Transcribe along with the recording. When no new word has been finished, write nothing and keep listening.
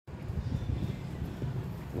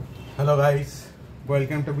Hello guys,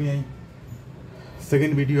 welcome to my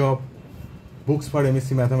second video of books for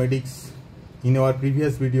M.Sc Mathematics. In our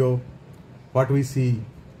previous video, what we see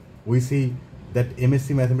that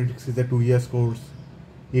M.Sc Mathematics is a 2 year course.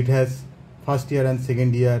 It has first year and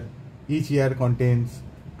second year. Each year contains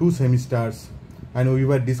 2 semesters, and we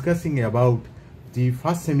were discussing about the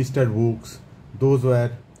first semester books. Those were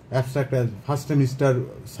abstract as first semester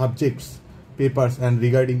subjects, papers, and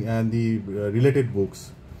regarding and the related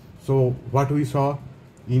books. So what we saw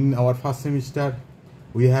in our first semester,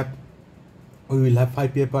 we will have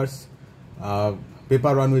 5 papers.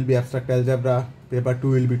 Paper 1 will be abstract algebra, paper 2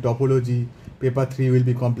 will be topology, paper 3 will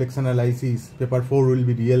be complex analysis, paper 4 will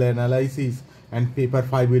be real analysis, and paper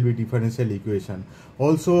 5 will be differential equation.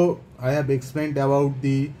 Also, I have explained about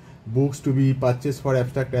the books to be purchased for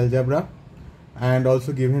abstract algebra, and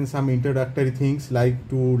also given some introductory things like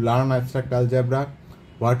to learn abstract algebra,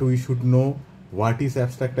 what we should know, what is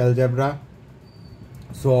abstract algebra.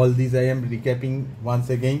 So all these I am recapping once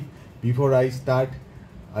again before I start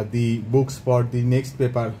the books for the next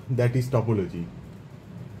paper, that is topology.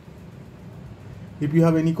 If you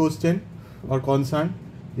have any question or concern,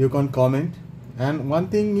 you can comment. And one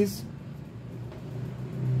thing is,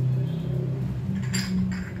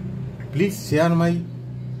 please share my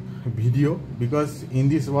video, because in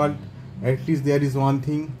this world at least there is one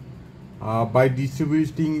thing, by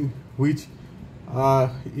distributing which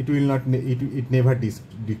it will not, it never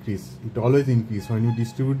decrease, it always increase. When you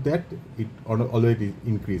distribute that, it always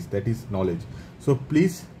increase, that is knowledge. So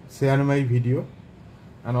please share my video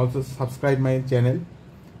and also subscribe my channel,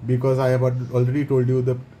 because I have already told you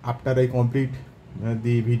that after I complete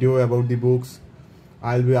the video about the books,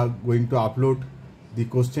 I'll be going to upload the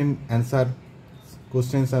questions and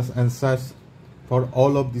answers for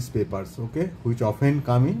all of these papers, okay, which often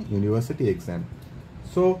come in university exam.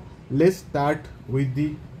 So let's start with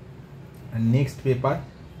the next paper,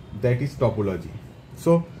 that is topology.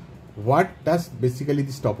 So what does basically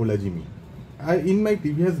this topology mean? In my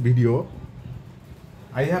previous video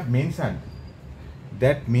I have mentioned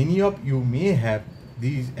that many of you may have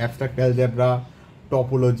these abstract algebra,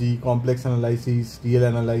 topology, complex analysis, real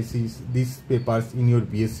analysis, these papers in your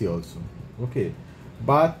B.Sc also, okay,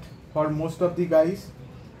 but for most of the guys,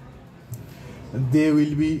 they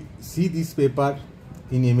will be see this paper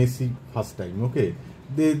in M.Sc first time, okay.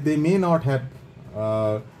 They may not have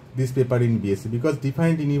this paper in B.Sc, because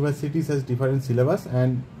different universities has different syllabus,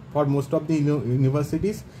 and for most of the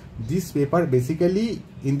universities this paper basically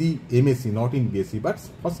in the M.Sc, not in B.Sc, but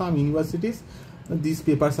for some universities these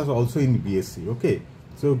papers are also in B.Sc, okay.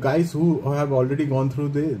 So guys who have already gone through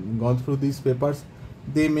these papers,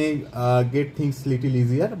 they may get things little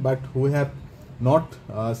easier, but who have not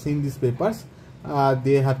seen these papers,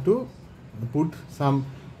 they have to put some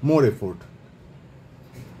more effort.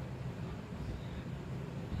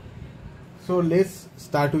 So let's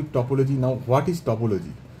start with topology now. What is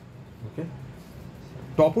topology? Okay,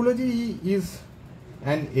 topology is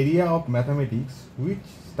an area of mathematics which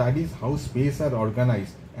studies how space are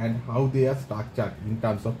organized and how they are structured in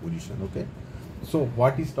terms of position, okay. So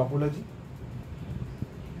what is topology?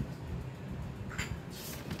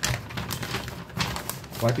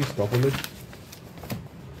 What is topology?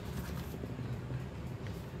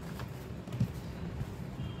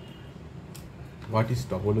 What is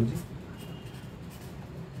topology?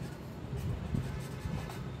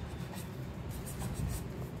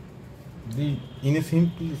 In a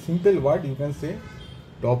simple word, you can say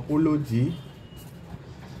topology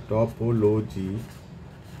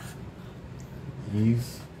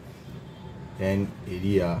is an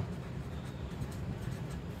area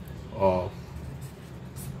of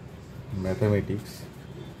mathematics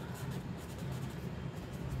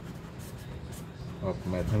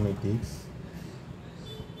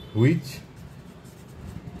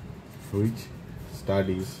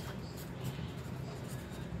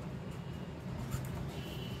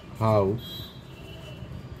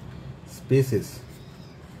which studies how spaces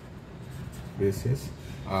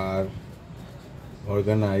are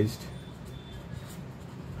organized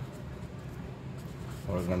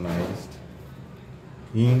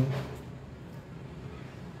in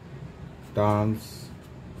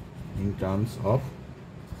terms of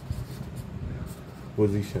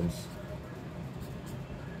positions.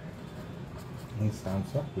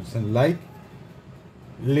 Like,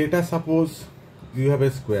 let us suppose you have a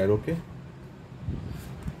square, okay.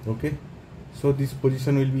 So this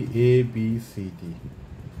position will be A, B, C, D,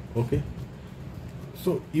 okay.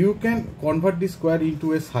 So you can convert this square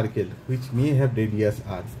into a circle which may have radius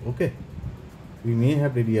r, okay. We may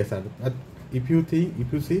have radius r, but if you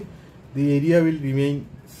see, the area will remain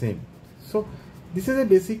same. So This is a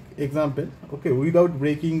basic example, okay, without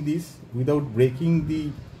breaking this, without breaking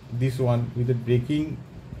this one, without breaking,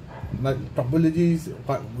 topology is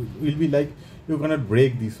will be like you cannot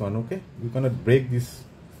break this one, okay, you cannot break this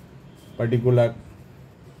particular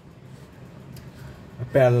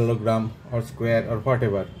parallelogram or square or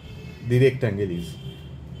whatever the rectangle is.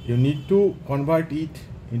 You need to convert it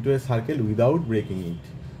into a circle without breaking it.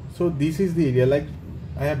 So this is the area, like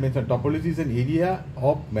I have mentioned, topology is an area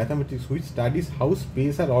of mathematics which studies how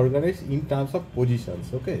space are organized in terms of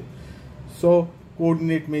positions, okay. So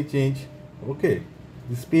coordinate may change, okay,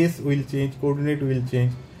 the space will change, coordinate will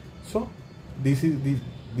change. So this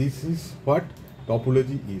is what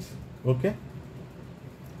topology is, okay.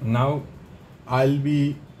 Now I'll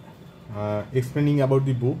be explaining about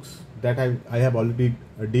the books that I have already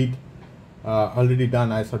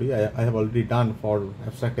done. I have already done for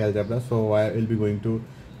abstract algebra. So I will be going to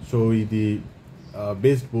show you the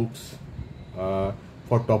best books for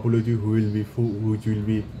topology, which will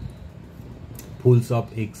be full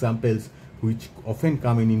of examples which often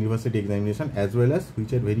come in university examination, as well as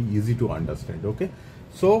which are very easy to understand, okay.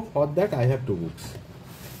 So for that I have two books.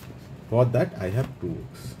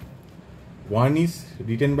 One is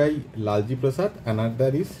written by Lalji Prasad, another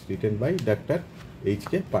is written by Dr.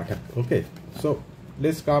 H.K. Pathak. Okay, so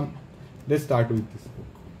let's start with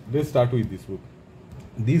this book.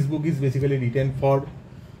 This book is basically written for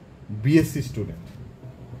B.Sc student.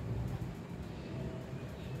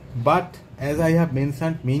 But as I have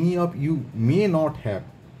mentioned, many of you may not have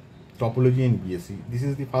topology in B.Sc. This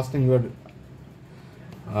is the first time you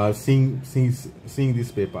are seeing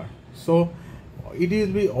this paper. So it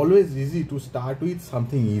will be always easy to start with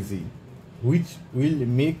something easy, which will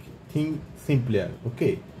make things simpler,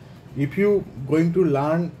 okay. If you going to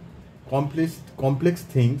learn complex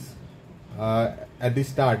things at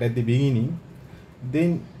the beginning,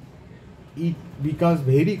 then it becomes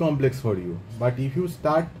very complex for you. But if you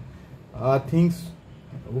start things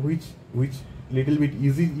which little bit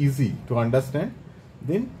easy to understand,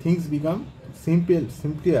 then things become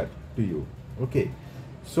simpler to you, okay.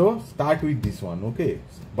 So start with this one, okay.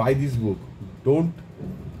 Buy this book. Don't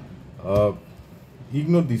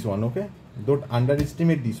ignore this one, okay. Don't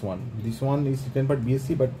underestimate this one. This one is written for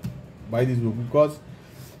B.Sc, but buy this book, because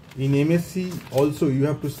in M.Sc also you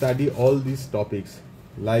have to study all these topics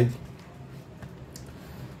like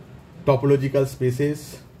topological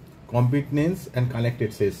spaces, completeness, and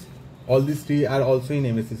connected sets. All these three are also in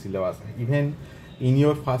M.Sc syllabus. Even in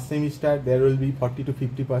your first semester there will be 40 to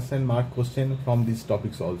 50% mark question from these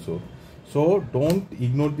topics also. So don't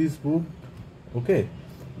ignore this book, okay.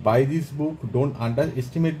 Buy this book. Don't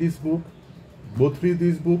underestimate this book. Go through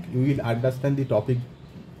this book, you will understand the topic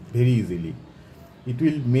very easily. It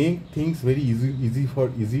will make things very easy for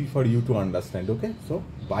you to understand, okay. So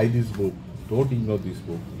buy this book. Don't ignore this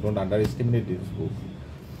book. Don't underestimate this book.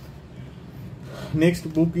 Next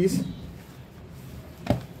book is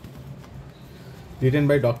written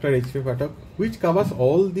by Dr. H.K. Pathak, which covers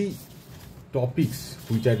all the topics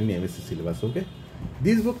which are in M.Sc syllabus, okay.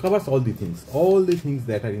 This book covers all the things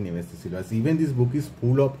that are in M.Sc syllabus. Even this book is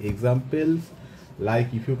full of examples,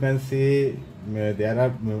 like if you can say there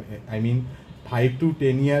are 5 to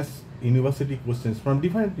 10 years university questions from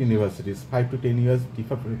different universities. 5 to 10 years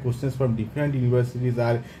different questions from different universities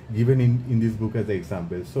are given in this book as an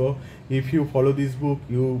example. So if you follow this book,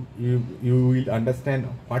 you will understand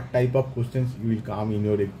what type of questions will come in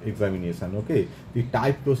your examination, okay. The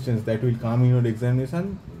type questions that will come in your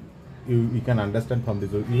examination, you can understand from this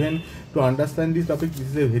book. Even to understand this topic, this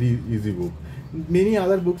is a very easy book. Many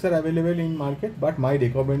other books are available in market, but my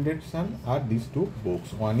recommendation are these two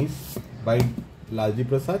books. One is by Lalji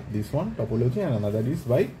Prasad, this one topology, and another is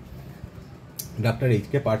by Dr.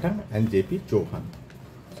 H.K. Pathak and J.P. Chauhan.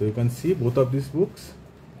 So you can see both of these books.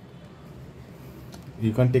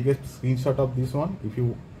 You can take a screenshot of this one. If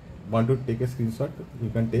you want to take a screenshot, you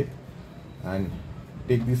can take, and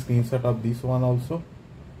take the screenshot of this one also,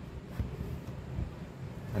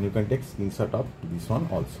 and you can take screenshot of this one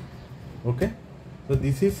also, okay. So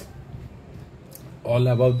this is all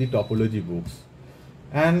about the topology books.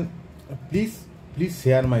 And please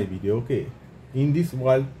share my video, okay. In this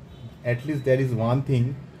world, at least there is one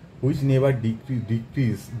thing which never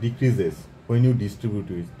decreases when you distribute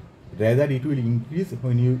it. Rather, it will increase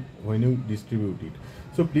when you distribute it.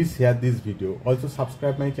 So please share this video. Also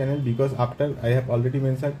subscribe my channel, because after, I have already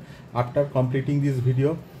mentioned, after completing this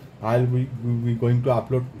video, I'll be going to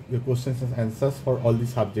upload your questions and answers for all the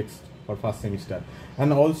subjects for first semester.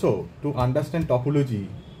 And also, to understand topology,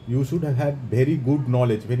 you should have very good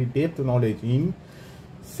knowledge, very depth knowledge in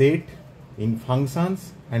set, in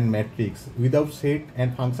functions and matrix. Without set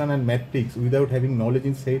and function and matrix, without having knowledge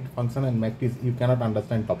in set, function and matrix, you cannot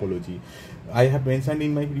understand topology. I have mentioned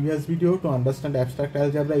in my previous video, to understand abstract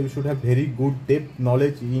algebra you should have very good depth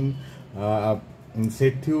knowledge in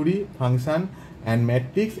set theory, function and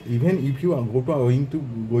matrix. Even if you are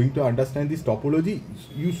going to understand this topology,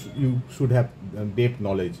 you should have depth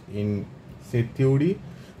knowledge in set theory,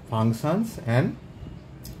 functions and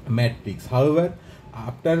matrix. However,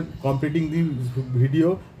 after completing this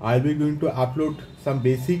video, I will be going to upload some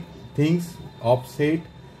basic things of set,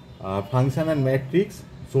 function and matrix,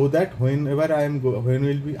 so that whenever I will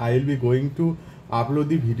be going to upload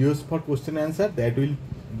the videos for question answer, that will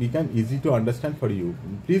become easy to understand for you.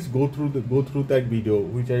 Please go through that video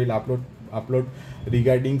which I will upload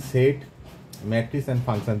regarding set, matrix and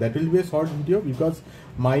function. That will be a short video, because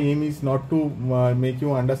my aim is not to make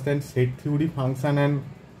you understand set theory, function and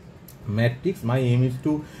matrix. My aim is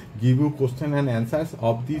to give you question and answers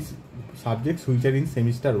of these subjects which are in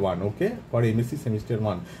semester 1, okay, for M.Sc semester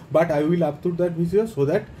 1. But I will upload that video so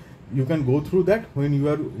that you can go through that when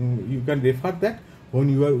you can refer that when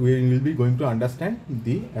you will be going to understand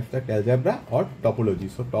the abstract algebra or topology.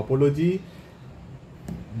 So topology,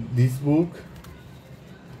 this book,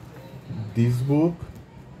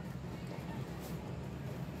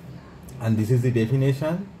 and this is the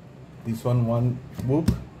definition. This one book,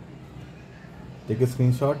 take a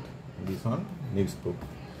screenshot. This one next book.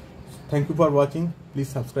 Thank you for watching. Please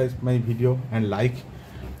subscribe my video and like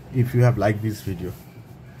if you have liked this video.